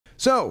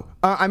So,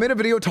 I made a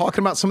video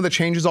talking about some of the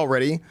changes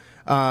already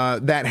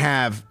that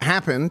have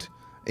happened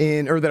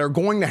or that are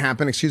going to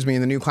happen, excuse me,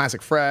 in the new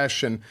Classic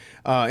Fresh and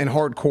in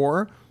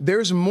Hardcore.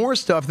 There's more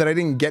stuff that I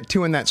didn't get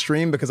to in that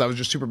stream because I was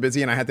just super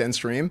busy and I had to end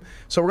stream.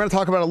 So we're going to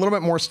talk about a little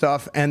bit more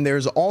stuff, and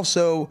there's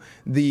also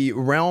the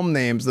realm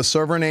names, the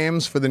server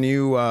names for the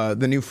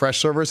new Fresh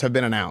servers have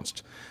been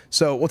announced.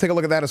 So we'll take a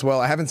look at that as well.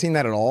 I haven't seen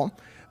that at all,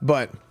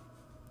 but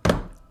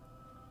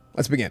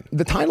let's begin.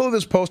 The title of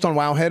this post on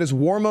Wowhead is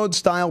War Mode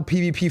Style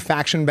PvP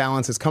Faction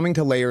Balance is Coming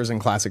to Layers in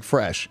Classic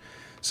Fresh.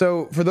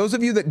 So for those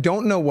of you that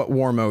don't know what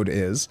War Mode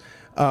is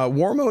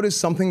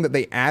something that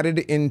they added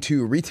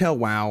into Retail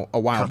WoW a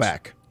while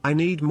back. I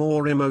need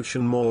more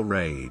emotion, more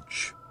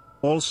rage.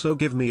 Also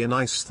give me a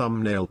nice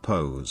thumbnail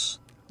pose.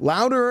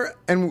 Louder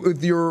and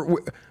with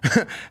your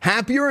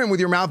happier and with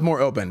your mouth more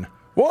open.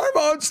 War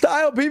Mode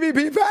Style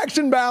PvP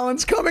Faction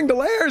Balance coming to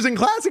Layers in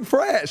Classic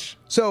Fresh.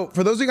 So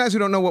for those of you guys who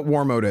don't know what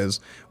War Mode is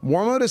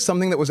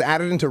something that was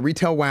added into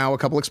Retail WoW a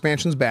couple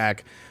expansions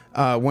back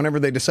whenever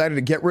they decided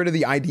to get rid of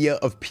the idea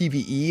of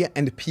PvE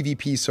and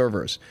PvP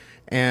servers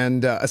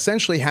and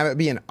essentially have it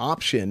be an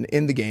option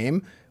in the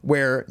game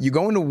where you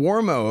go into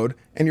War Mode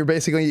and you're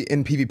basically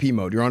in PvP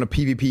mode. You're on a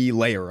PvP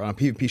layer, on a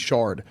PvP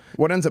shard.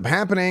 What ends up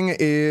happening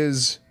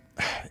is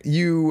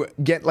you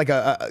get like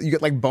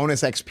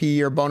bonus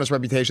XP or bonus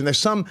reputation. There's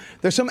some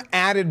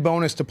added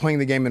bonus to playing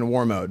the game in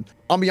War Mode.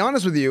 I'll be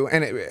honest with you,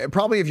 and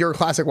probably if you're a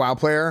classic WoW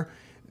player,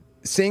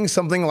 seeing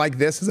something like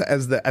this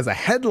as a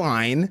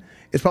headline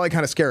is probably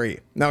kind of scary.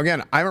 Now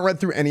again, I haven't read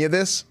through any of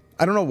this.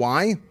 I don't know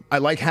why. I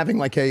like having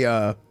like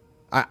I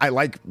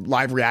like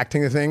live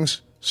reacting to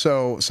things.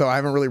 So I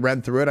haven't really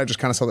read through it. I just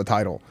kind of saw the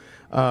title.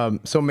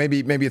 So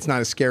maybe it's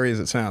not as scary as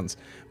it sounds.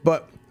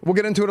 But we'll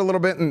get into it a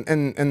little bit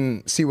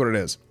and see what it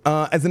is.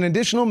 As an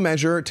additional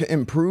measure to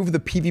improve the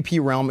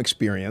PvP realm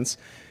experience,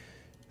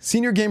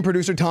 senior game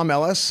producer Tom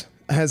Ellis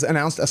has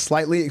announced a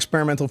slightly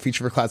experimental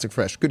feature for Classic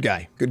Fresh. Good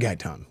guy,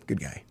 Tom,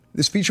 good guy.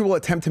 This feature will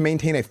attempt to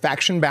maintain a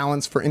faction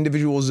balance for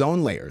individual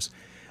zone layers.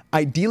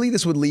 Ideally,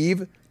 this would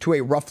lead to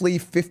a roughly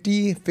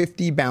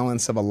 50-50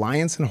 balance of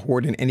Alliance and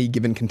Horde in any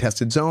given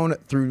contested zone,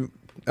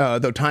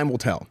 though time will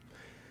tell.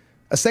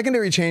 A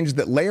secondary change is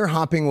that layer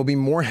hopping will be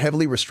more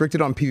heavily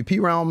restricted on PvP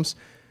realms.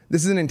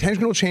 This is an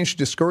intentional change to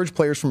discourage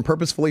players from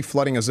purposefully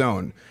flooding a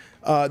zone.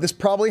 This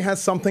probably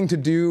has something to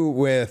do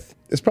with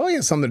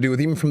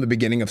even from the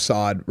beginning of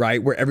SOD,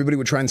 right? Where everybody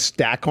would try and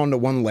stack onto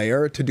one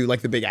layer to do like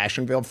the big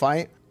Ashenvale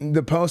fight.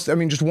 The post, I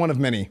mean, just one of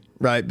many,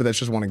 right? But that's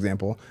just one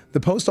example. The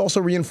post also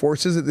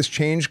reinforces that this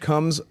change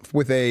comes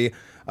with a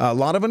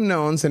lot of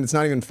unknowns and it's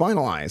not even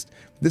finalized.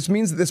 This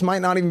means that this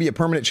might not even be a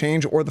permanent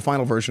change or the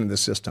final version of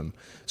this system.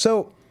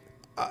 So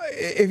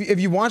if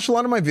you've watched a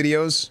lot of my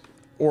videos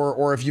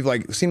or if you've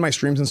like seen my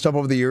streams and stuff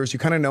over the years, you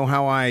kind of know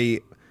how I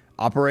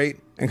operate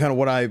and kind of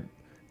what I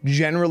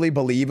generally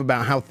believe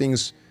about how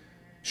things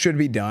should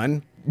be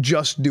done.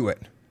 Just do it.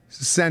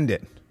 Send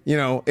it. You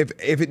know, if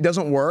it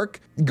doesn't work,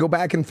 go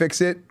back and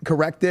fix it,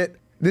 correct it.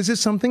 This is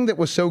something that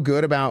was so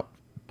good about,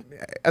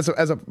 as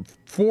a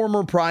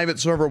former private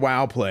server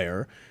WoW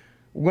player,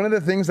 one of the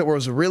things that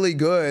was really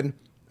good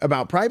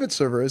about private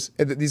servers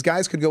is that these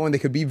guys could go and they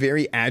could be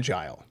very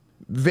agile.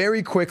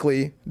 Very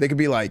quickly, they could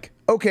be like,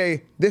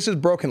 okay, this is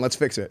broken, let's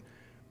fix it.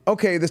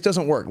 Okay, this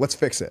doesn't work, let's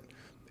fix it.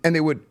 And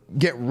they would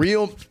get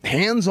real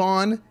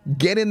hands-on,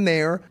 get in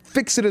there,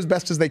 fix it as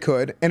best as they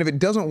could. And if it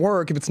doesn't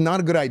work, if it's not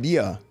a good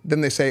idea,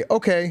 then they say,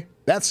 okay,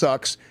 that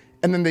sucks.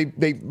 And then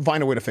they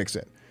find a way to fix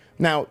it.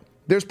 Now,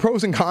 there's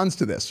pros and cons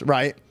to this,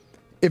 right?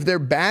 If they're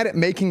bad at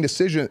making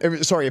decisions,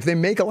 if they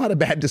make a lot of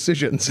bad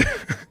decisions,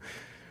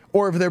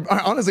 or if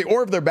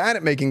they're bad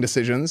at making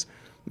decisions,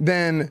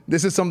 then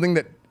this is something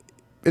that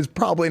is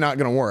probably not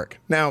gonna work.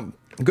 Now,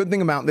 good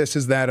thing about this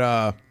is that,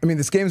 I mean,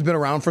 this game's been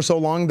around for so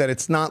long that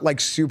it's not like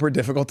super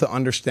difficult to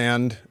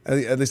understand.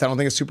 At least I don't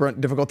think it's super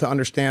difficult to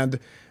understand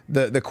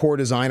the core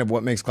design of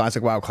what makes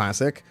Classic WoW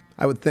classic,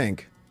 I would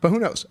think. But who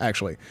knows,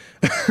 actually.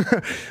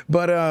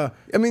 But,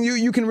 I mean,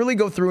 you can really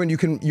go through and you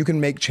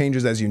can make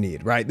changes as you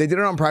need, right? They did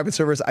it on private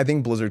servers. I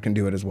think Blizzard can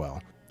do it as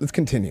well. Let's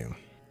continue.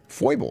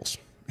 Foibles.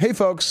 Hey,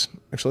 folks.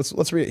 Actually,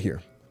 let's read it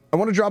here. I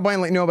want to drop by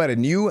and let you know about a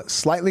new,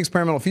 slightly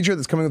experimental feature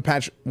that's coming with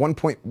patch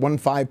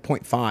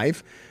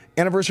 1.15.5.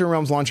 Anniversary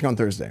Realms launching on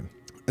Thursday.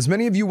 As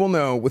many of you will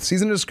know, with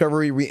Season of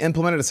Discovery, we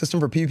implemented a system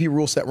for PvP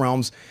rule set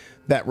realms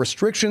that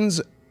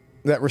restricts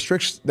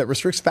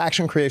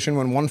faction creation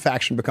when one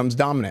faction becomes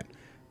dominant.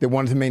 They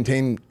wanted to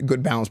maintain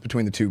good balance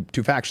between the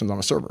two factions on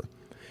a server.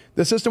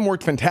 The system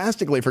worked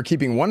fantastically for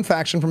keeping one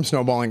faction from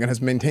snowballing and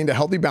has maintained a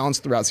healthy balance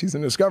throughout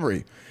Season of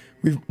Discovery.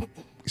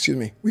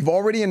 We've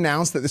already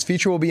announced that this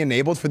feature will be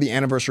enabled for the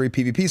Anniversary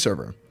PvP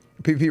server,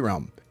 PvP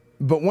realm.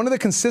 But one of the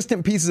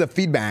consistent pieces of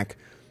feedback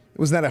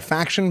was that a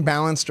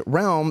faction-balanced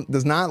realm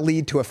does not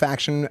lead to a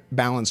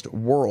faction-balanced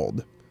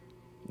world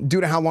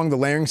due to how long the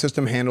layering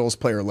system handles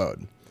player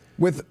load.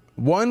 With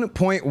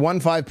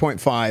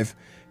 1.15.5,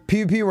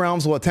 PvP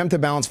realms will attempt to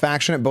balance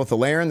faction at both the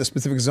layer and the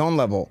specific zone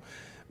level.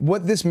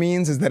 What this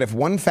means is that if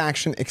one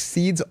faction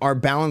exceeds our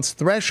balance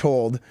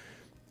threshold,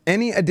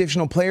 Any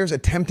additional players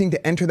attempting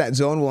to enter that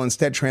zone will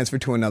instead transfer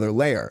to another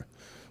layer.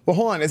 Well,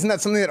 hold on, isn't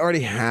that something that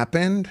already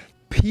happened?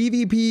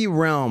 PvP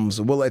realms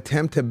will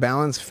attempt to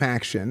balance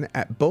faction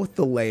at both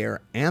the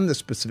layer and the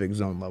specific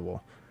zone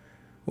level.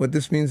 What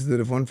this means is that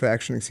if one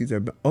faction exceeds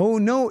our... Oh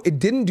no, it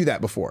didn't do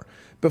that before.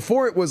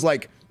 Before it was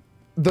like,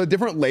 the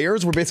different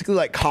layers were basically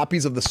like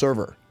copies of the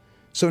server.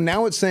 So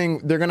now it's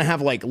saying they're gonna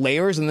have like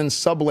layers and then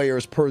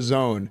sub-layers per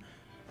zone.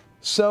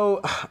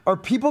 So are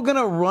people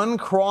gonna run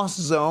cross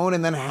zone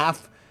and then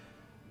have...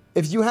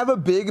 If you have a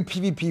big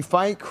PvP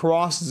fight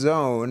cross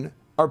zone,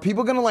 are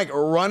people gonna like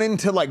run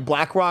into like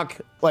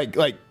Blackrock,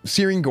 like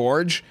Searing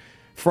Gorge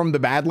from the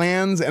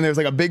Badlands, and there's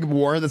like a big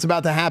war that's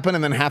about to happen,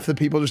 and then half the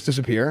people just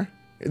disappear?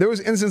 There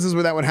was instances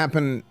where that would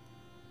happen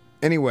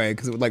anyway,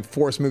 because it would like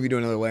force movie to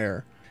another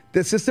layer.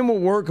 The system will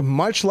work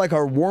much like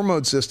our war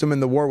mode system in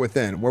The War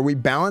Within, where we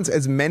balance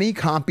as many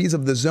copies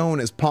of the zone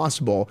as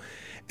possible,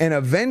 and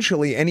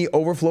eventually any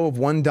overflow of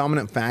one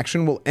dominant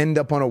faction will end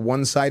up on a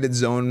one-sided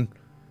zone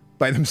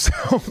by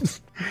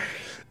themselves.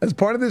 As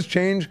part of this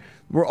change,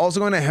 we're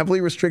also going to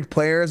heavily restrict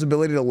players'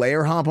 ability to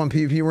layer hop on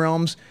PvP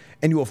realms,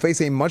 and you will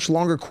face a much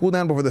longer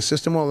cooldown before the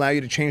system will allow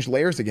you to change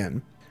layers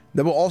again.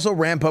 That will also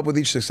ramp up with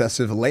each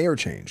successive layer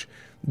change.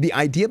 The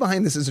idea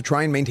behind this is to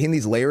try and maintain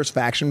these layers'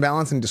 faction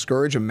balance and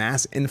discourage a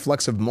mass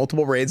influx of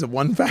multiple raids of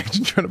one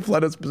faction trying to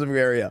flood a specific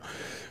area.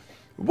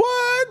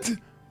 What?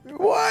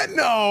 What?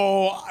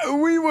 No,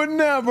 we would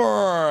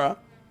never.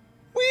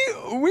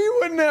 We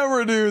would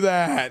never do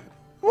that.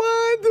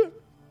 What?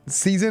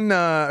 Phase 1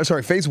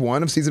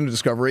 of Season of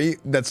Discovery,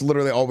 that's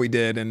literally all we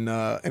did, and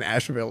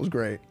Asheville was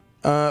great.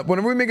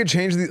 Whenever we make a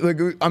change,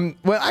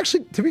 well,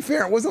 actually, to be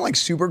fair, it wasn't like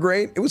super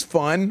great. It was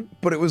fun,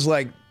 but it was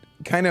like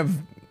kind of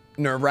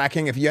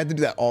nerve-wracking if you had to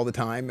do that all the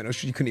time,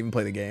 and you couldn't even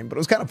play the game, but it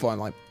was kind of fun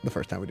like the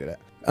first time we did it.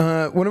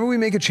 Whenever we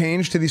make a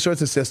change to these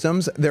sorts of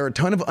systems, there are a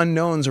ton of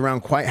unknowns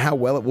around quite how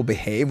well it will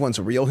behave once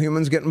real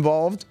humans get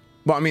involved.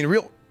 Well, I mean,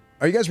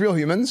 are you guys real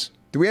humans?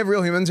 Do we have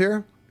real humans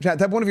here? Chat,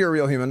 type one if you're a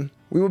real human.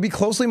 We will be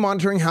closely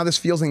monitoring how this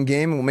feels in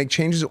game and will make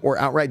changes or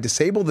outright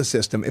disable the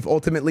system if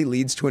ultimately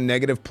leads to a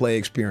negative play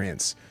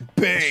experience.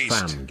 Based.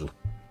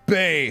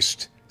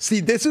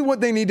 See, this is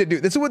what they need to do.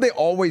 This is what they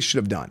always should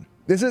have done.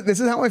 This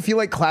is how I feel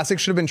like Classic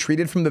should have been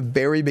treated from the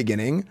very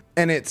beginning.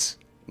 And it's,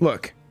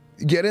 look,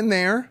 get in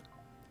there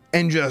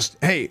and just,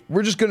 hey,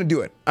 we're just gonna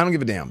do it. I don't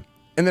give a damn.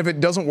 And if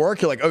it doesn't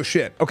work, you're like, oh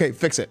shit, okay,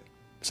 fix it.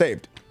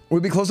 Saved. We'll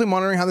be closely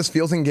monitoring how this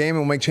feels in game and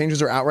will make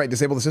changes or outright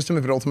disable the system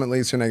if it ultimately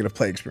leads to a negative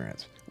play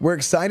experience. We're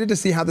excited to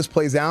see how this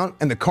plays out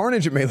and the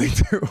carnage it may lead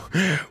to.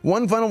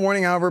 One final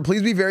warning, however,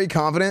 please be very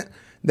confident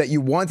that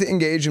you want to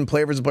engage in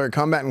player versus player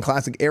combat in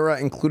Classic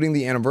era, including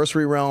the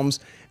Anniversary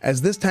realms,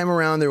 as this time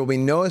around there will be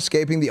no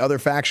escaping the other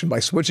faction by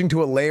switching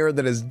to a layer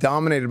that is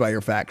dominated by your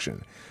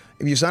faction.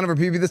 If you sign up for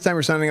PvP this time,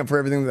 you're signing up for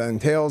everything that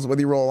entails.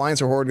 Whether you roll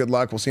Alliance or Horde, good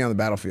luck. We'll see you on the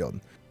battlefield.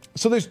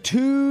 So there's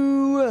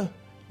two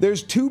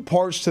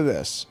parts to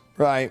this.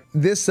 Right,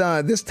 this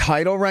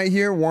title right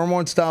here, War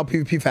Mode style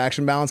PvP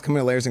faction balance coming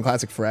to layers in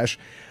Classic Fresh.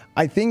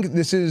 I think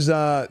this is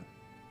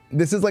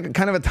like a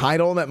kind of a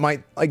title that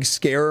might like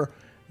scare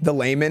the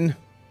layman,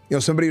 you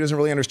know, somebody who doesn't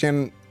really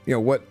understand, you know,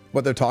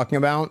 what they're talking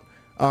about.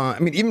 I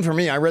mean, even for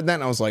me, I read that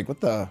and I was like,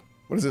 what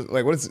is it?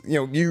 Like, what is, you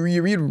know,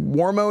 you read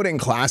War Mode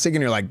and Classic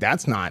and you're like,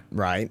 that's not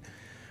right.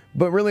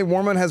 But really,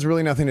 War Mode has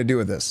really nothing to do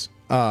with this.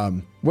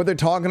 What they're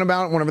talking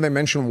about whenever they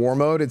mention War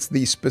Mode, it's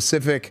the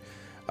specific.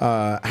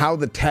 How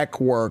the tech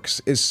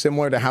works is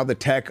similar to how the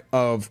tech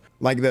of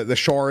like the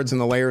shards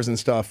and the layers and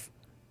stuff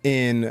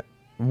in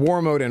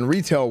War Mode and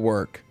retail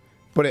work,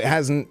 but it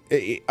hasn't,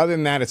 other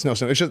than that, it's no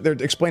sense. It's just, they're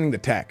explaining the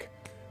tech,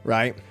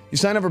 right? You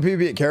sign up for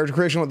PvP at character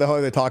creation, what the hell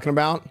are they talking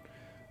about?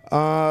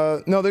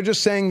 No, they're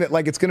just saying that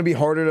like it's going to be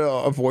harder to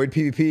avoid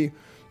PvP.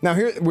 Now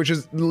here,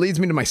 leads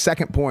me to my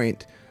second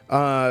point,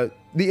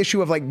 the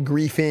issue of like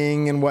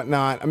griefing and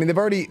whatnot. I mean, they've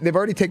already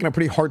taken a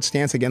pretty hard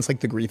stance against like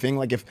the griefing.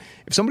 Like if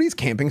somebody's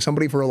camping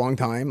somebody for a long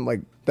time, like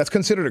that's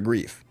considered a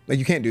grief. Like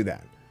you can't do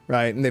that,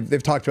 right? And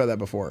they've talked about that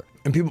before,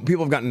 and people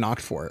have gotten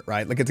knocked for it,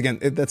 right? Like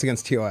that's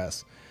against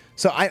TOS.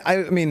 So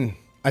I mean,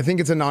 I think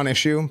it's a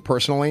non-issue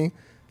personally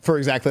for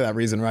exactly that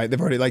reason, right? They've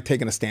already like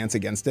taken a stance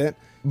against it.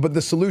 But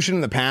the solution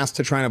in the past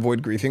to try and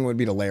avoid griefing would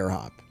be to layer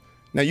hop.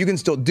 Now you can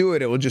still do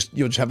it. You'll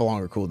just have a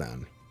longer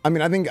cooldown. I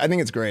mean, I think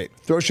it's great.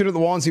 Throw shit at the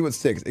wall and see what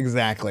sticks.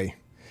 Exactly.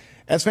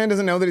 Esfand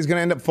doesn't know that he's going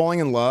to end up falling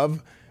in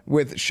love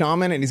with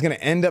Shaman and he's going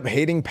to end up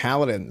hating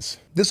Paladins.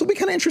 This will be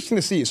kind of interesting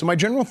to see. So my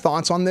general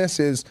thoughts on this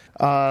is,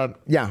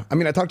 yeah. I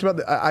mean, I talked about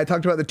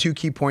the two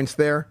key points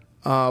there.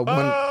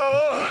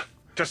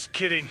 Just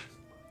kidding.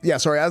 Yeah,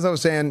 sorry. As I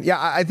was saying, yeah,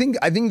 I think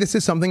this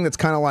is something that's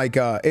kind of like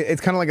it's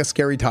kind of like a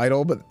scary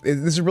title, but this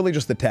is really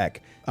just the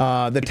tech.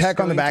 The tech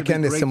on the back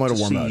end is similar to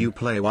War Mode. You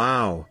play,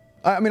 wow.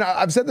 I mean,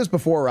 I've said this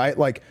before, right?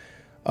 Like.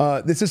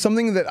 This is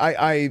something that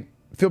I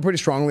feel pretty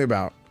strongly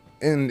about,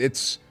 and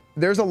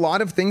there's a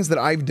lot of things that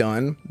I've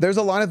done. There's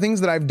a lot of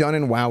things that I've done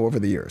in WoW over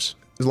the years.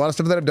 There's a lot of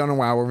stuff that I've done in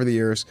WoW over the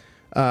years.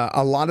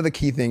 A lot of the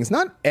key things,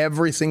 not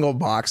every single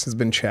box has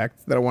been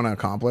checked that I want to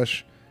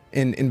accomplish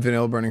in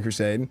Vanilla Burning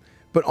Crusade,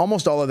 but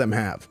almost all of them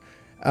have.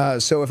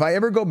 So if I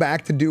ever go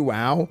back to do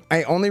WoW,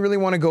 I only really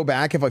want to go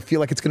back if I feel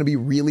like it's going to be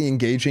really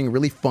engaging,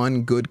 really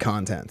fun, good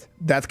content.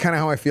 That's kind of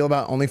how I feel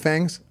about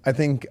OnlyFans. I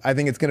think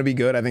it's going to be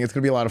good. I think it's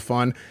going to be a lot of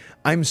fun.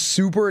 I'm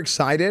super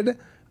excited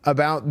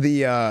about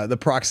the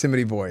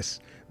proximity voice.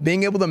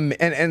 Being able to,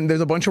 and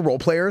there's a bunch of role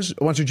players,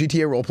 a bunch of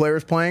GTA role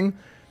players playing.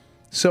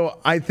 So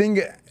I think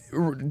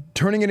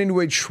turning it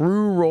into a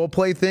true role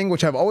play thing,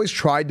 which I've always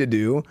tried to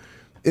do,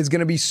 is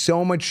going to be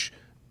so much,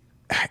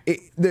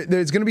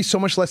 there's going to be so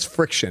much less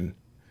friction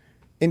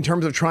in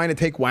terms of trying to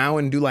take WoW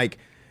and do like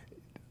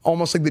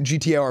almost like the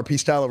GTA RP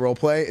style of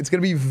roleplay. It's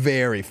gonna be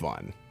very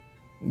fun.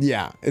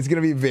 Yeah, it's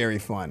gonna be very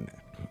fun.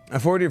 I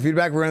forward to your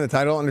feedback regarding the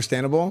title,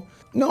 understandable.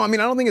 No, I mean,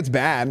 I don't think it's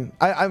bad.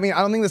 I mean,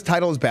 I don't think this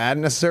title is bad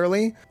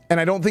necessarily. And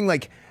I don't think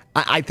like,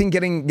 I think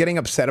getting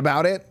upset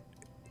about it,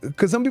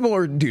 because some people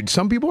are, dude,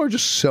 some people are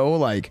just so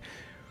like,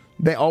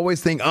 they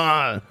always think,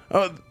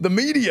 the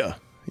media.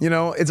 You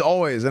know, it's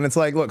always, and it's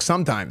like, look,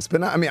 sometimes,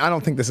 but not, I mean, I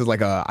don't think this is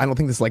like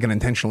an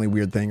intentionally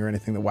weird thing or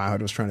anything that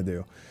Wowhead was trying to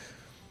do.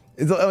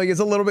 It's like, it's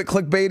a little bit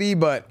clickbaity,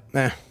 but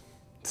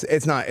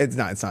it's not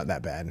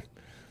that bad.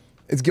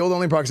 It's guild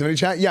only proximity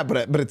chat. Yeah, but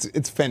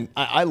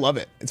I love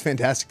it. It's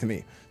fantastic to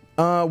me.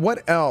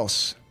 What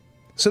else?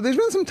 So there's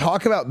been some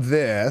talk about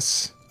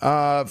this.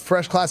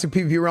 Fresh classic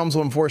PvP realms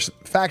will enforce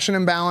faction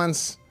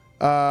imbalance.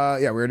 Yeah,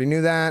 we already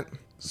knew that.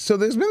 So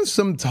there's been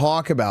some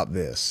talk about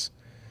this.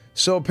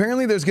 So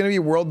apparently there's going to be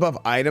world buff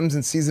items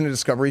in Season of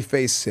Discovery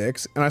Phase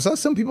 6. And I saw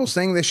some people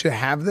saying they should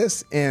have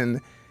this in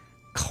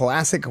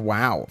Classic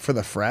WoW for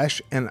the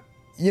fresh. And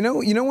you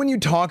know when you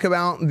talk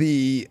about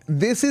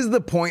this is the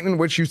point in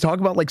which you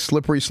talk about like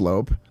slippery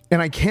slope. And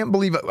I can't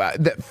believe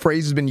that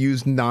phrase has been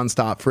used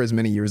nonstop for as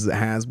many years as it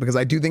has, because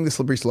I do think the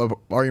slippery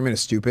slope argument is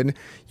stupid.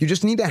 You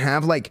just need to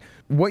have like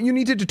what you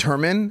need to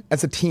determine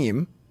as a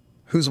team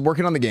who's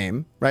working on the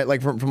game, right?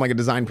 Like from like a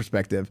design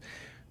perspective,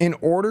 in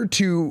order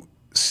to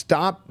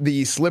stop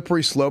the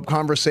slippery slope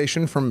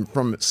conversation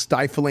from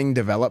stifling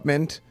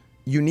development,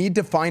 you need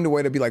to find a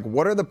way to be like,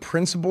 what are the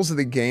principles of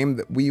the game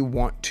that we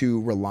want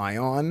to rely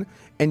on?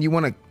 And you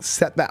want to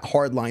set that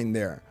hard line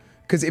there.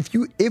 Because if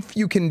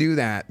you can do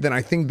that, then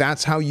I think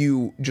that's how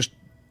you just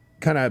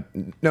kind of,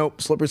 nope,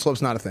 slippery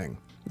slope's not a thing.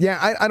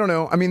 Yeah, I don't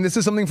know. I mean, this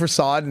is something for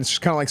SOD, and it's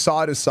just kind of like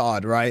SOD is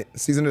SOD, right?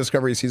 Season of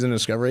Discovery is Season of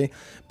Discovery.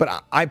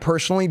 But I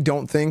personally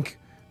don't think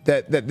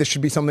that this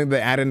should be something they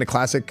add into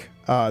Classic,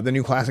 the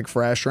new Classic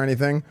Fresh or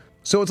anything.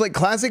 So it's like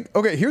Classic,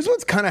 okay, here's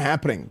what's kind of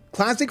happening.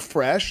 Classic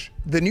Fresh,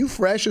 the new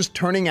Fresh is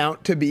turning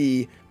out to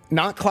be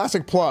not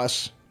Classic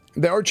Plus.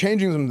 They are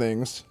changing some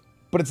things,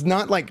 but it's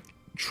not like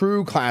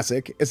true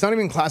Classic. It's not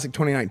even Classic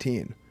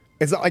 2019.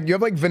 It's not like, you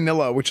have like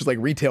Vanilla, which is like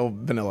retail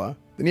Vanilla.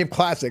 Then you have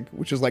Classic,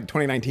 which is like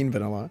 2019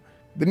 Vanilla.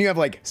 Then you have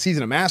like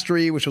Season of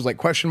Mastery, which was like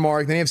question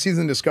mark. Then you have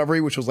Season of Discovery,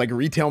 which was like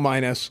retail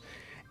minus.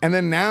 And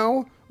then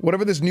now,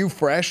 whatever this new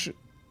Fresh,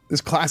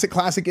 this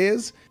Classic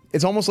is,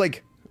 it's almost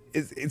like,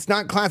 it's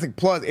not Classic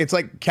Plus, it's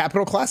like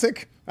Capital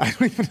Classic. I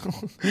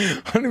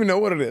don't even know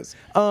what it is.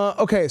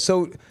 Okay,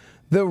 so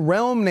the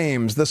realm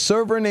names, the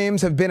server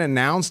names have been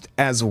announced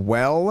as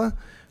well.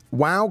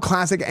 WoW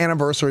Classic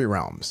Anniversary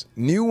Realms.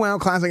 New WoW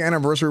Classic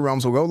Anniversary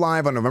Realms will go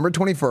live on November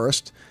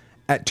 21st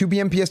at 2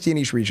 p.m. PST in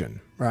each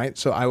region, right?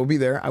 So I will be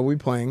there. I will be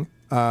playing.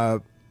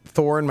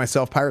 Thor and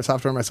myself, Pirate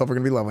Software and myself are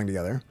going to be leveling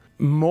together.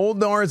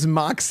 Moldar's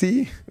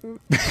Moxie,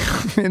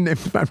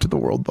 named after the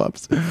world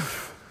pups.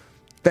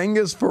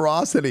 Fengus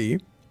Ferocity,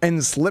 and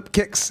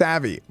Slipkick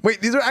Savvy. Wait,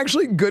 these are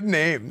actually good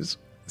names.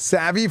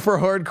 Savvy for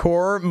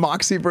hardcore,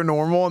 Moxie for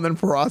normal, and then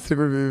Ferocity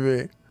for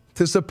PvP.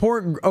 To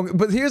support, okay,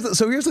 but here's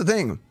the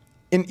thing.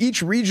 In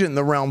each region,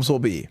 the realms will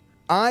be.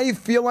 I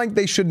feel like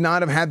they should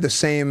not have had the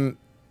same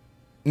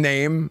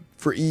name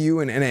for EU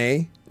and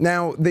NA.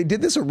 Now, they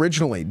did this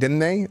originally, didn't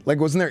they? Like,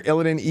 wasn't there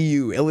Illidan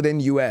EU,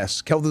 Illidan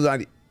US,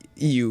 Kel'Thuzad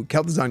EU,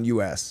 Kel'Thuzad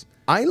US?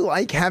 I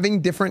like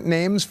having different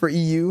names for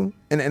EU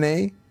and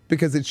NA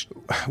because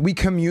we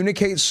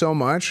communicate so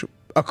much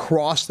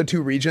across the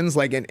two regions,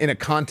 like in a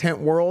content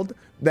world,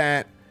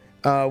 that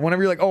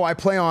whenever you're like, oh, I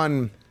play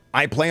on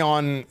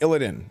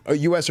Illidan, or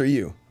US or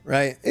EU,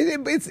 right?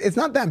 It's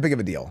not that big of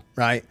a deal,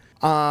 right?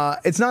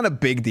 It's not a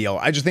big deal.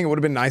 I just think it would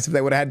have been nice if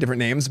they would have had different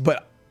names,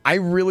 but I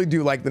really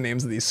do like the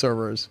names of these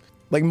servers.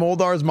 Like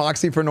Moldar's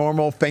Moxie for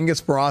normal,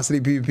 Fengus Ferocity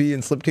PvP,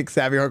 and Slipkick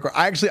Savvy Hardcore.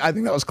 I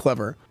think that was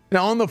clever.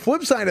 Now on the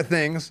flip side of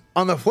things,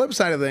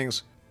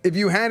 if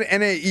you had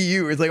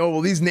NAEU, it's like, oh, well,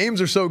 these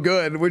names are so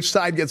good, which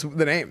side gets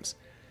the names?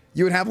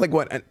 You would have like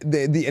what,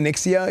 the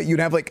Onyxia,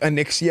 you'd have like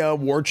Onyxia,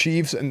 War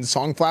Chiefs, and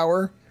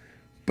Songflower,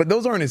 but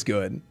those aren't as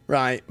good,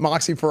 right?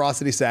 Moxie,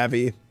 Ferocity,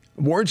 Savvy.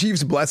 War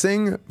Chief's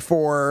Blessing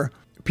for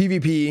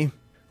PvP,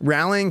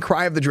 Rallying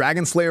Cry of the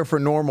Dragon Slayer for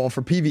normal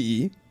for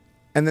PvE,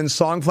 and then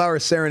Songflower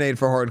Serenade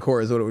for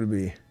hardcore is what it would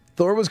be.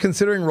 Thor was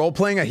considering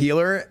role-playing a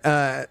healer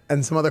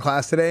and some other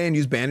class today and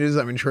use bandages.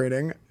 I'm in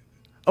trading.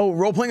 Oh,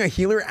 role-playing a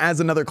healer as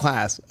another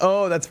class.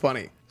 Oh, that's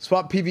funny.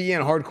 Swap PvE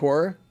and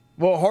hardcore.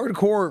 Well,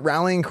 hardcore,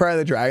 Rallying Cry of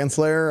the Dragon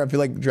Slayer. I feel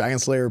like Dragon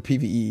Slayer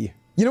PvE.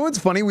 You know what's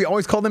funny? We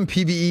always call them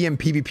PvE and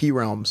PvP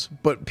realms,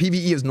 but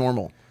PvE is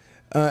normal.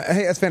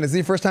 Hey, Esfand, is this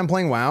your first time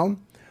playing WoW?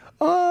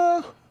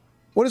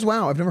 What is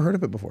WoW? I've never heard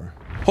of it before.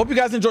 Hope you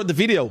guys enjoyed the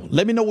video.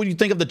 Let me know what you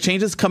think of the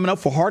changes coming up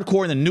for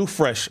hardcore and the new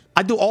fresh.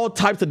 I do all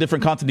types of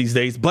different content these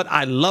days, but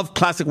I love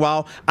classic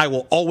WoW. I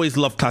will always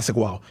love classic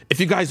WoW. If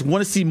you guys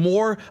want to see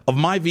more of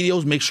my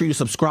videos, make sure you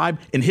subscribe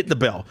and hit the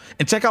bell.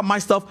 And check out my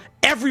stuff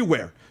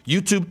everywhere.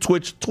 YouTube,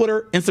 Twitch,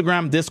 Twitter,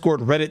 Instagram, Discord,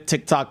 Reddit,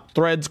 TikTok,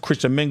 Threads,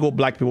 Christian Mingle,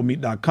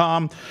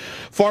 BlackPeopleMeet.com,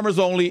 Farmers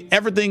Only.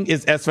 Everything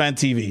is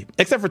EsfandTV,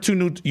 except for 2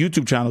 new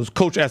YouTube channels,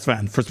 Coach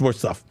Esfand for sports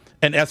stuff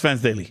and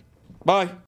Esfand's Daily. Bye.